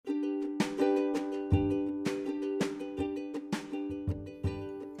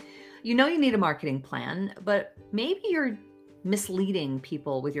You know you need a marketing plan, but maybe you're misleading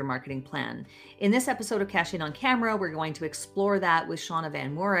people with your marketing plan. In this episode of Cash In on Camera, we're going to explore that with Shauna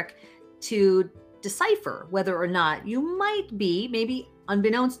Van Morik to decipher whether or not you might be, maybe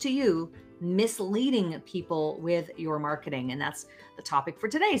unbeknownst to you, misleading people with your marketing. And that's the topic for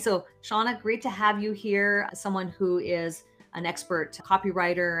today. So, Shauna, great to have you here. Someone who is an expert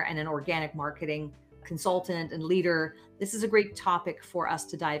copywriter and an organic marketing consultant and leader. This is a great topic for us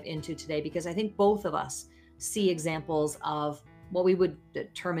to dive into today because I think both of us see examples of what we would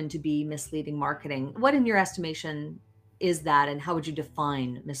determine to be misleading marketing. What, in your estimation, is that, and how would you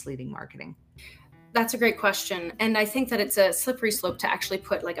define misleading marketing? That's a great question. And I think that it's a slippery slope to actually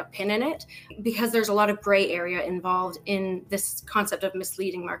put like a pin in it because there's a lot of gray area involved in this concept of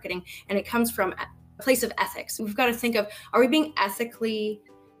misleading marketing. And it comes from a place of ethics. We've got to think of, are we being ethically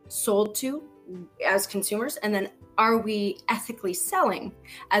sold to as consumers? And then are we ethically selling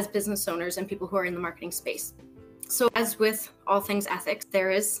as business owners and people who are in the marketing space? So as with all things ethics,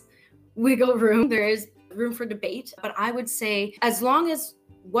 there is wiggle room, there is room for debate. But I would say as long as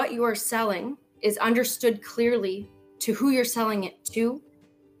what you are selling is understood clearly to who you're selling it to,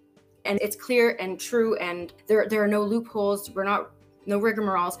 and it's clear and true, and there are no loopholes, no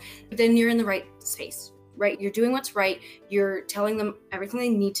rigmaroles, then you're in the right space, right? You're doing what's right. You're telling them everything they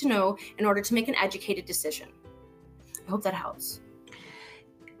need to know in order to make an educated decision. I hope that helps.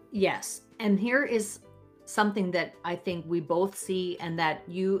 Yes. And here is something that I think we both see, and that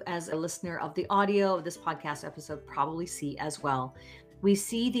you as a listener of the audio of this podcast episode probably see as well. We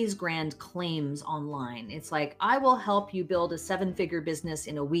see these grand claims online. It's like, I will help you build a 7-figure business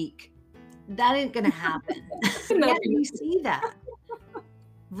in a week. That ain't going to happen. Yet we see that.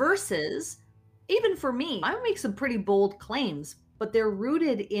 Versus, even for me, I make some pretty bold claims, but they're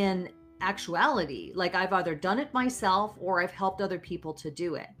rooted in actuality. Like I've either done it myself or I've helped other people to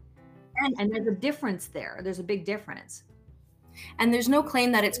do it. And there's a difference there. There's a big difference. And there's no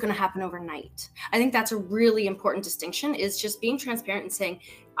claim that it's going to happen overnight. I think that's a really important distinction, is just being transparent and saying,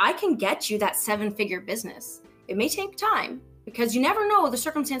 I can get you that 7-figure business. It may take time because you never know the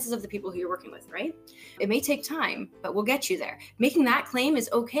circumstances of the people who you're working with, right? It may take time, but we'll get you there. Making that claim is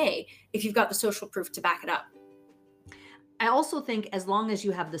okay if you've got the social proof to back it up. I also think as long as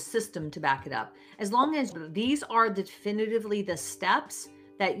you have the system to back it up, as long as these are definitively the steps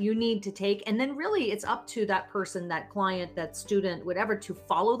that you need to take. And then really it's up to that person, that client, that student, whatever, to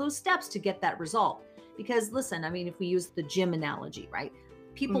follow those steps to get that result. Because listen, I mean, if we use the gym analogy, right?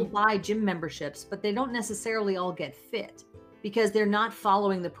 People buy gym memberships, but they don't necessarily all get fit because they're not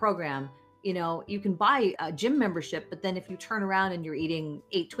following the program. You know, you can buy a gym membership, but then if you turn around and you're eating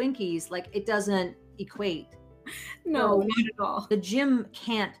 8 Twinkies, like it doesn't equate. No, not at all. The gym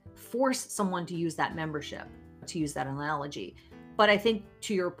can't force someone to use that membership, to use that analogy. But I think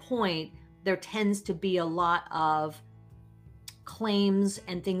to your point, there tends to be a lot of claims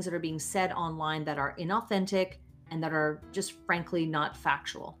and things that are being said online that are inauthentic and that are just frankly not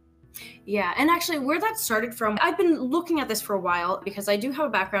factual. Yeah. And actually where that started from, I've been looking at this for a while because I do have a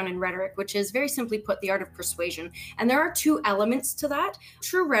background in rhetoric, which is very simply put the art of persuasion. And there are 2 elements to that.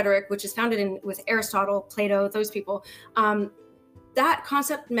 True rhetoric, which is founded with Aristotle, Plato, those people. That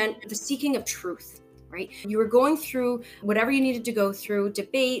concept meant the seeking of truth. Right? You were going through whatever you needed to go through,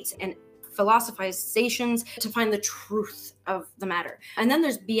 debates and philosophizations to find the truth of the matter. And then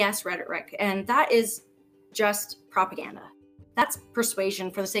there's BS rhetoric, and that is just propaganda. That's persuasion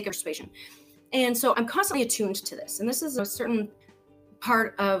for the sake of persuasion. And so I'm constantly attuned to this. And this is a certain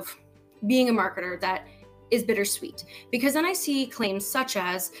part of being a marketer that is bittersweet, because then I see claims such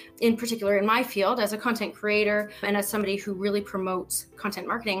as, in particular in my field as a content creator and as somebody who really promotes content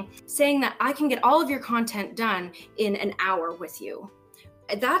marketing, saying that I can get all of your content done in an hour with you.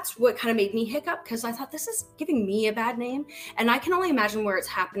 That's what kind of made me hiccup, because I thought, this is giving me a bad name. And I can only imagine where it's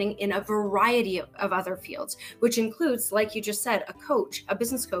happening in a variety of other fields, which includes, like you just said, a coach, a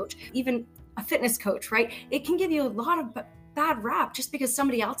business coach, even a fitness coach, right? It can give you a lot of bad rap just because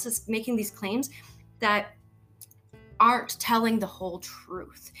somebody else is making these claims that aren't telling the whole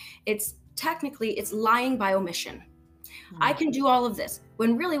truth. It's lying by omission. I can do all of this,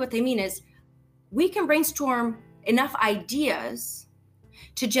 when really what they mean is we can brainstorm enough ideas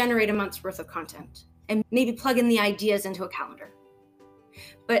to generate a month's worth of content and maybe plug in the ideas into a calendar.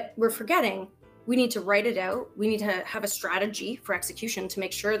 But we're forgetting we need to write it out. We need to have a strategy for execution to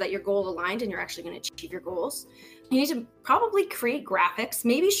make sure that you're goal aligned and you're actually going to achieve your goals. You need to probably create graphics,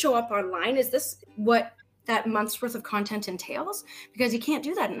 maybe show up online. Is this what that month's worth of content entails? Because you can't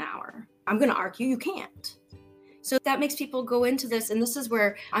do that in an hour. I'm going to argue you can't. So that makes people go into this. And this is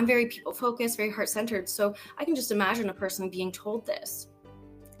where I'm very people focused, very heart centered. So I can just imagine a person being told this.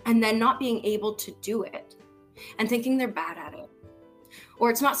 and then not being able to do it and thinking they're bad at it, or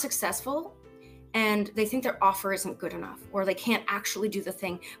it's not successful and they think their offer isn't good enough, or they can't actually do the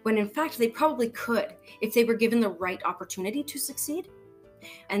thing, when in fact they probably could if they were given the right opportunity to succeed.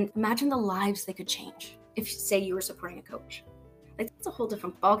 And imagine the lives they could change if, say, you were supporting a coach. Like, that's a whole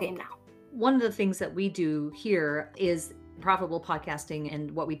different ballgame now. One of the things that we do here is profitable podcasting,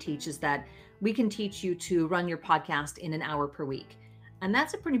 and what we teach is that we can teach you to run your podcast in an hour per week. And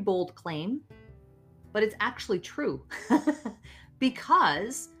that's a pretty bold claim, but it's actually true.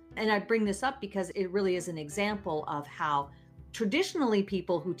 Because, and I bring this up because it really is an example of how traditionally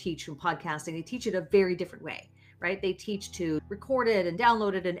people who teach from podcasting, they teach it a very different way, right? They teach to record it and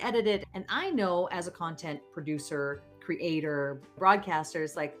download it and edit it. And I know as a content producer, creator, broadcaster,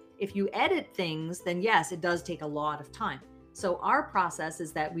 it's like, if you edit things, then yes, it does take a lot of time. So our process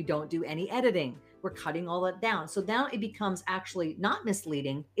is that we don't do any editing. We're cutting all that down. So now it becomes actually not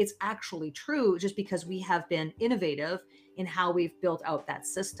misleading. It's actually true, just because we have been innovative in how we've built out that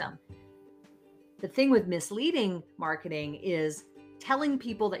system. The thing with misleading marketing is telling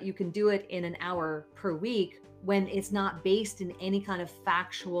people that you can do it in an hour per week when it's not based in any kind of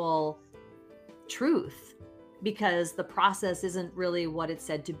factual truth, because the process isn't really what it's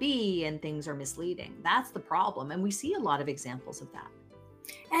said to be and things are misleading. That's the problem. And we see a lot of examples of that.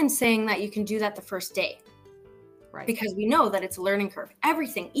 And saying that you can do that the first day. Right. Because we know that it's a learning curve.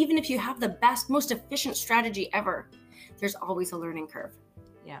 Everything, even if you have the best, most efficient strategy ever, there's always a learning curve.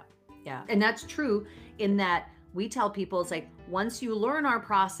 Yeah. And that's true in that we tell people, it's like, once you learn our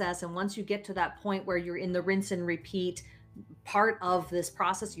process and once you get to that point where you're in the rinse and repeat part of this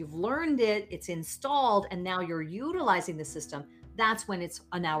process, you've learned it, it's installed, and now you're utilizing the system, that's when it's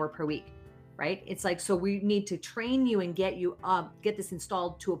an hour per week, right? It's like, so we need to train you and get you up, get this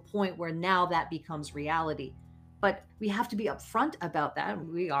installed to a point where now that becomes reality. But we have to be upfront about that.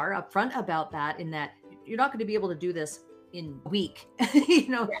 We are upfront about that, in that you're not going to be able to do this in a week.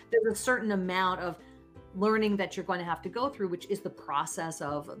 There's a certain amount of learning that you're going to have to go through, which is the process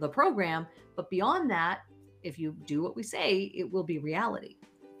of the program. But beyond that, if you do what we say, it will be reality.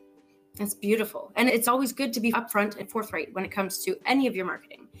 It's beautiful. And it's always good to be upfront and forthright when it comes to any of your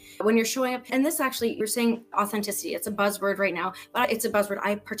marketing. When you're showing up, and this actually, you're saying authenticity, it's a buzzword right now, but it's a buzzword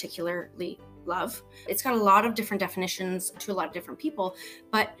I particularly love. It's got a lot of different definitions to a lot of different people,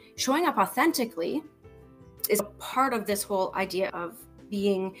 but showing up authentically is a part of this whole idea of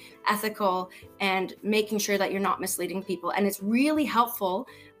being ethical and making sure that you're not misleading people. And it's really helpful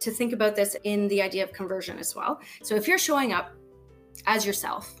to think about this in the idea of conversion as well. So if you're showing up as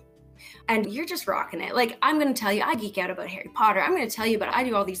yourself and you're just rocking it, like, I'm going to tell you, I geek out about Harry Potter. I'm going to tell you about, I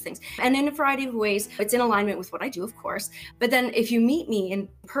do all these things. And in a variety of ways, it's in alignment with what I do, of course. But then if you meet me in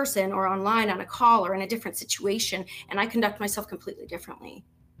person or online on a call or in a different situation, and I conduct myself completely differently,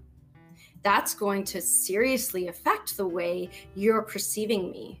 that's going to seriously affect the way you're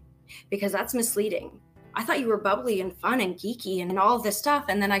perceiving me, because that's misleading. I thought you were bubbly and fun and geeky and all of this stuff.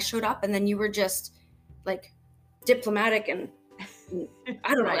 And then I showed up and then you were just like diplomatic and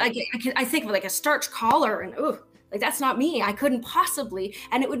I don't know. I think of like a starch collar and like, that's not me. I couldn't possibly,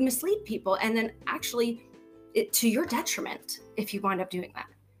 and it would mislead people. And then actually to your detriment if you wind up doing that.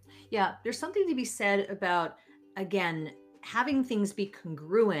 Yeah. There's something to be said about, again, having things be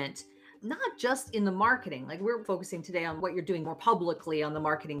congruent, not just in the marketing. Like, we're focusing today on what you're doing more publicly on the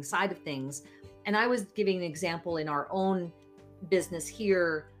marketing side of things. And I was giving an example in our own business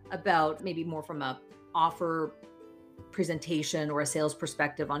here about maybe more from a offer presentation or a sales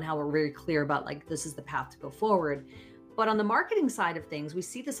perspective on how we're very clear about, like, this is the path to go forward. But on the marketing side of things, we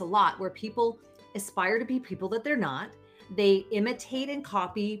see this a lot where people aspire to be people that they're not. They imitate and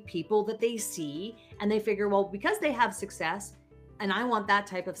copy people that they see, and they figure, well, because they have success, and I want that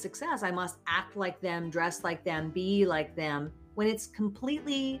type of success, I must act like them, dress like them, be like them, when it's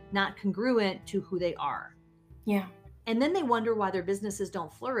completely not congruent to who they are. Yeah. And then they wonder why their businesses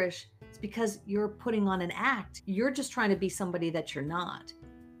don't flourish. It's because you're putting on an act. You're just trying to be somebody that you're not.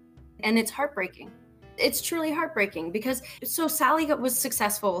 And it's heartbreaking. It's truly heartbreaking, because so Sally was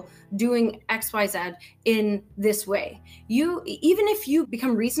successful doing XYZ in this way. Even if you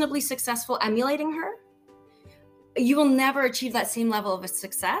become reasonably successful emulating her, you will never achieve that same level of a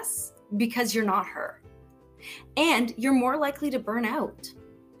success because you're not her. And you're more likely to burn out.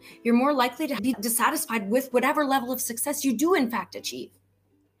 You're more likely to be dissatisfied with whatever level of success you do in fact achieve.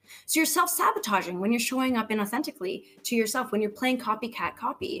 So you're self-sabotaging when you're showing up inauthentically to yourself, when you're playing copycat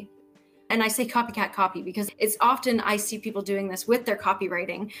copy. And I say copycat copy because it's often, I see people doing this with their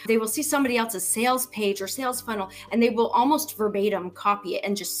copywriting. They will see somebody else's sales page or sales funnel, and they will almost verbatim copy it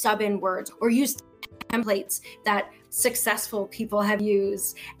and just sub in words or use templates that successful people have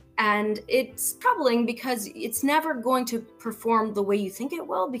used. And it's troubling because it's never going to perform the way you think it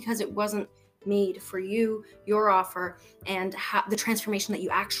will, because it wasn't made for you, your offer, and the transformation that you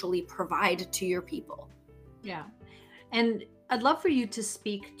actually provide to your people. Yeah. And I'd love for you to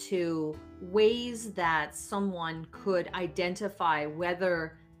speak to ways that someone could identify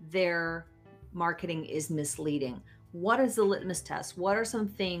whether their marketing is misleading. What is the litmus test? What are some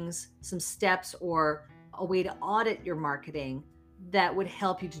things, some steps, or a way to audit your marketing that would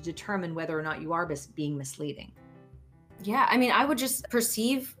help you to determine whether or not you are being misleading? Yeah, I mean, I would just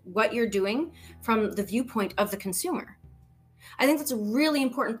perceive what you're doing from the viewpoint of the consumer. I think that's a really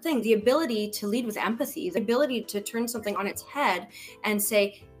important thing. The ability to lead with empathy, the ability to turn something on its head and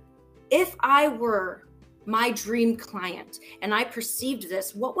say, if I were my dream client and I perceived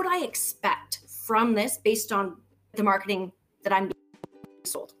this, what would I expect from this based on the marketing that I'm being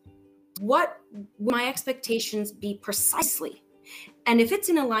sold? What would my expectations be precisely? And if it's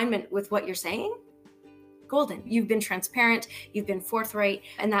in alignment with what you're saying, golden. You've been transparent, you've been forthright,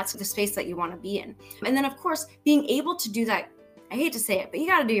 and that's the space that you want to be in. And then, of course, being able to do that, I hate to say it, but you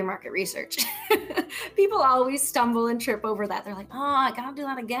got to do your market research. People always stumble and trip over that. They're like, oh, I got to do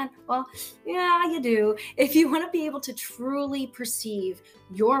that again. Well, yeah, you do. If you want to be able to truly perceive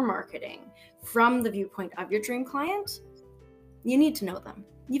your marketing from the viewpoint of your dream client, you need to know them.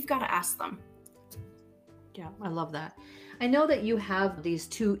 You've got to ask them. Yeah, I love that. I know that you have these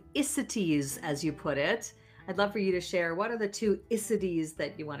two ICITIs, as you put it. I'd love for you to share, what are the two ICITIs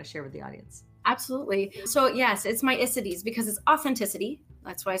that you want to share with the audience? Absolutely. So yes, it's my ICITIs because it's authenticity.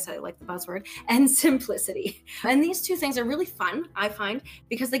 That's why I said I like the buzzword, and simplicity. And these two things are really fun, I find,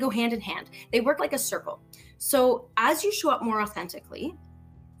 because they go hand in hand. They work like a circle. So as you show up more authentically,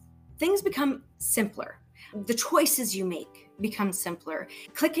 things become simpler. The choices you make become simpler.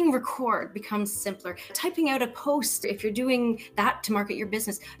 Clicking record becomes simpler. Typing out a post, if you're doing that to market your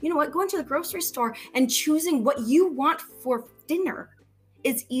business, you know what? Going to the grocery store and choosing what you want for dinner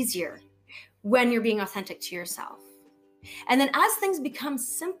is easier when you're being authentic to yourself. And then as things become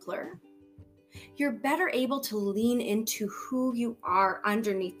simpler, you're better able to lean into who you are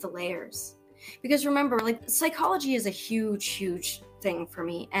underneath the layers. Because remember, like, psychology is a huge thing for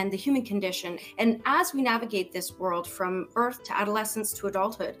me, and the human condition. And as we navigate this world from birth to adolescence to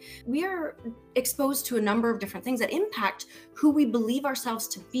adulthood, we are exposed to a number of different things that impact who we believe ourselves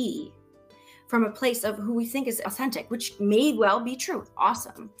to be from a place of who we think is authentic, which may well be true.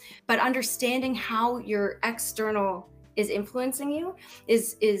 Awesome. But understanding how your external is influencing you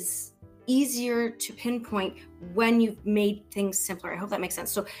is easier to pinpoint when you've made things simpler. I hope that makes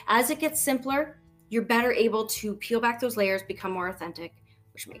sense. So as it gets simpler, you're better able to peel back those layers, become more authentic,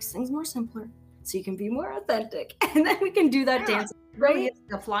 which makes things more simpler. So you can be more authentic. And then we can do that dance. Right? It's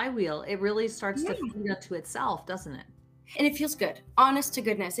the flywheel. It really starts to feed unto itself, doesn't it? And it feels good. Honest to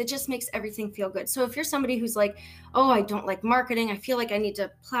goodness. It just makes everything feel good. So if you're somebody who's like, oh, I don't like marketing, I feel like I need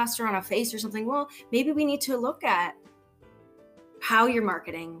to plaster on a face or something, well, maybe we need to look at how you're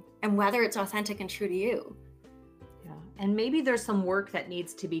marketing and whether it's authentic and true to you. Yeah. And maybe there's some work that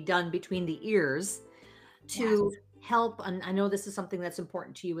needs to be done between the ears to help. And I know this is something that's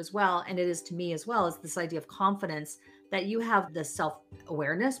important to you as well, and it is to me as well, is this idea of confidence, that you have the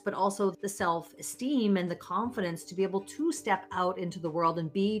self-awareness, but also the self-esteem and the confidence to be able to step out into the world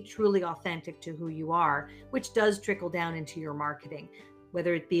and be truly authentic to who you are, which does trickle down into your marketing,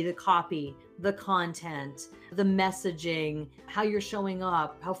 whether it be the copy, the content, the messaging, how you're showing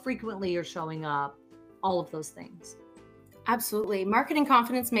up, how frequently you're showing up, all of those things. Absolutely. Marketing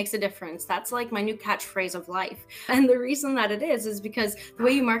confidence makes a difference. That's like my new catchphrase of life. And the reason that it is because the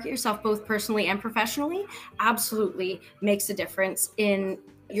way you market yourself, both personally and professionally, absolutely makes a difference in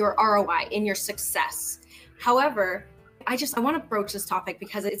your ROI, in your success. However, I want to broach this topic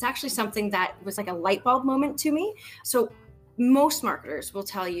because it's actually something that was like a light bulb moment to me. So most marketers will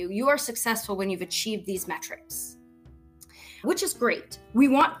tell you, you are successful when you've achieved these metrics, which is great. We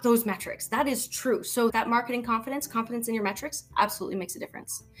want those metrics. That is true. So that marketing confidence in your metrics absolutely makes a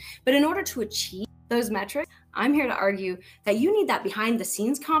difference. But in order to achieve those metrics, I'm here to argue that you need that behind the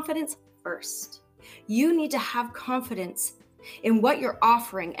scenes confidence first. You need to have confidence in what you're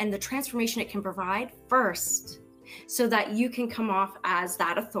offering and the transformation it can provide first, so that you can come off as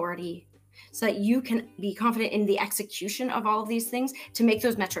that authority, so that you can be confident in the execution of all of these things to make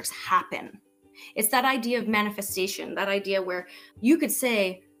those metrics happen. It's that idea of manifestation, that idea where you could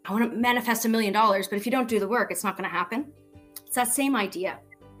say, I want to manifest $1 million, but if you don't do the work, it's not going to happen. It's that same idea.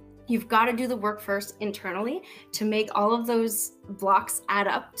 You've got to do the work first internally to make all of those blocks add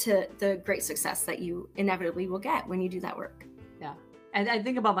up to the great success that you inevitably will get when you do that work. Yeah. And I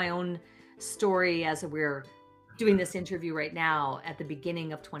think about my own story as we're doing this interview right now at the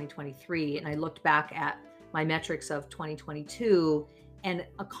beginning of 2023, and I looked back at my metrics of 2022 and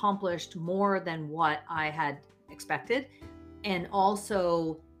accomplished more than what I had expected, and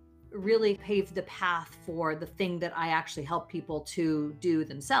also really paved the path for the thing that I actually help people to do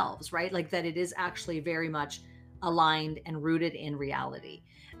themselves, right? Like that it is actually very much aligned and rooted in reality.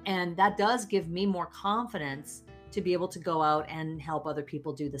 And that does give me more confidence to be able to go out and help other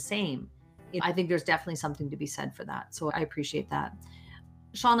people do the same. I think there's definitely something to be said for that. So I appreciate that.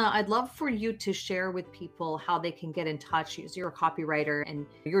 Shauna, I'd love for you to share with people how they can get in touch. You're a copywriter, and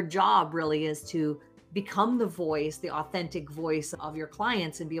your job really is to become the voice, the authentic voice of your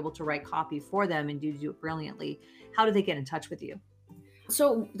clients and be able to write copy for them, and do it brilliantly. How do they get in touch with you?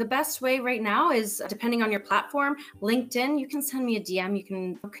 So the best way right now is, depending on your platform, LinkedIn, you can send me a DM, you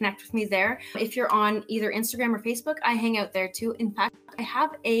can connect with me there. If you're on either Instagram or Facebook, I hang out there too. In fact, I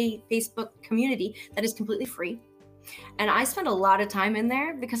have a Facebook community that is completely free. And I spend a lot of time in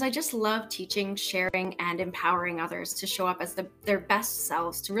there because I just love teaching, sharing, and empowering others to show up as their best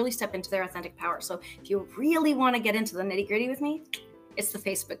selves, to really step into their authentic power. So if you really want to get into the nitty-gritty with me, it's the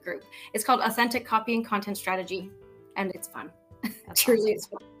Facebook group. It's called Authentic Copy and Content Strategy, and it's fun. Truly, it's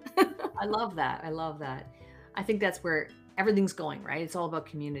fun. I love that. I think that's where everything's going, right? It's all about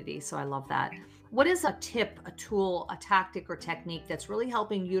community. So I love that. What is a tip, a tool, a tactic, or technique that's really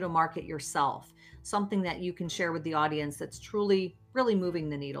helping you to market yourself? Something that you can share with the audience that's truly, really moving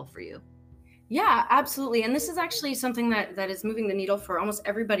the needle for you? Yeah, absolutely. And this is actually something that is moving the needle for almost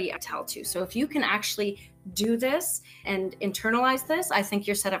everybody I tell to. So if you can actually do this and internalize this, I think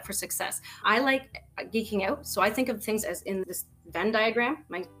you're set up for success. I like geeking out. So I think of things as in this Venn diagram.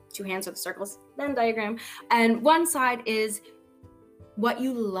 My two hands are the circles, Venn diagram. And one side is what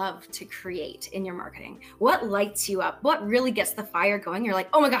you love to create in your marketing. What lights you up? What really gets the fire going? You're like,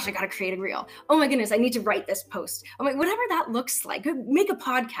 oh my gosh, I got to create a reel. Oh my goodness, I need to write this post. Oh my, whatever that looks like, make a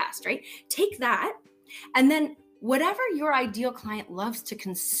podcast, right? Take that. And then whatever your ideal client loves to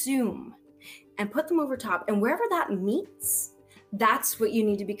consume and put them over top. And wherever that meets, that's what you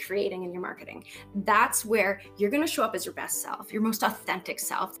need to be creating in your marketing. That's where you're going to show up as your best self, your most authentic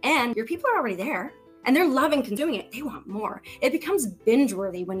self. And your people are already there. And they're loving consuming it. They want more. It becomes binge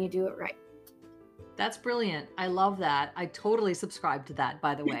worthy when you do it right. That's brilliant. I love that. I totally subscribe to that,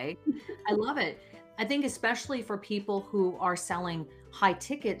 by the way. I love it. I think especially for people who are selling high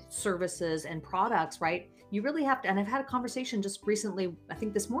ticket services and products, right? You really have to, and I've had a conversation just recently, I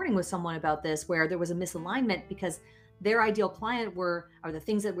think this morning, with someone about this, where there was a misalignment because their ideal client or the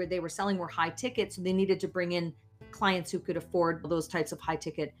things that they were selling were high ticket. So they needed to bring in clients who could afford those types of high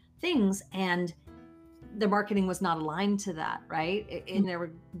ticket things. And the marketing was not aligned to that, right? And they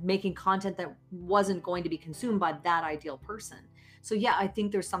were making content that wasn't going to be consumed by that ideal person. So yeah, I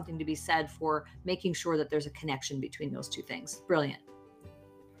think there's something to be said for making sure that there's a connection between those two things. Brilliant.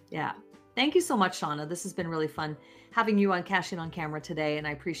 Yeah. Thank you so much, Shauna. This has been really fun having you on Cash In on Camera today, and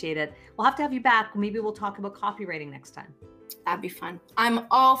I appreciate it. We'll have to have you back. Maybe we'll talk about copywriting next time. That'd be fun. I'm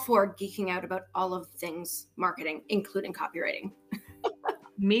all for geeking out about all of things marketing, including copywriting.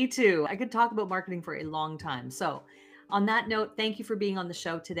 Me too. I could talk about marketing for a long time. So on that note, thank you for being on the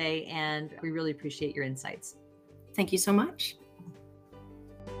show today, and we really appreciate your insights. Thank you so much.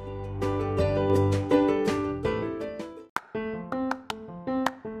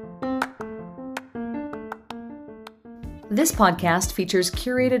 This podcast features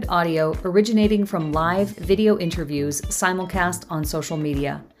curated audio originating from live video interviews simulcast on social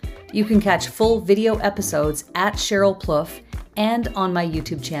media. You can catch full video episodes at Cheryl Plouffe and on my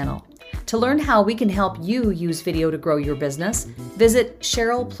YouTube channel. To learn how we can help you use video to grow your business, visit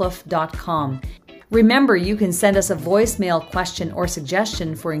CherylPlouffe.com. Remember, you can send us a voicemail question or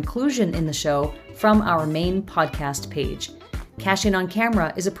suggestion for inclusion in the show from our main podcast page. Cash In on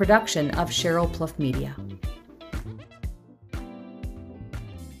Camera is a production of Cheryl Plouffe Media.